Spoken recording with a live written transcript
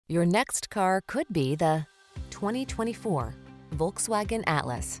Your next car could be the 2024 Volkswagen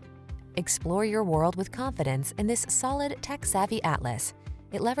Atlas. Explore your world with confidence in this solid, tech-savvy Atlas.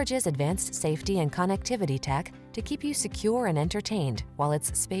 It leverages advanced safety and connectivity tech to keep you secure and entertained, while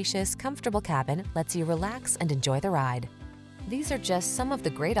its spacious, comfortable cabin lets you relax and enjoy the ride. These are just some of the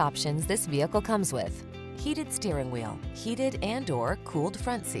great options this vehicle comes with: heated steering wheel, heated and/or cooled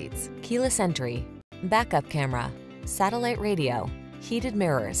front seats, keyless entry, backup camera, satellite radio, heated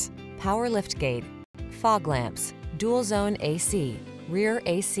mirrors, power liftgate, fog lamps, dual zone AC, rear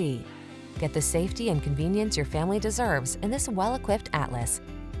AC. Get the safety and convenience your family deserves in this well-equipped Atlas.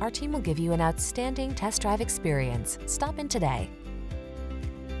 Our team will give you an outstanding test drive experience. Stop in today.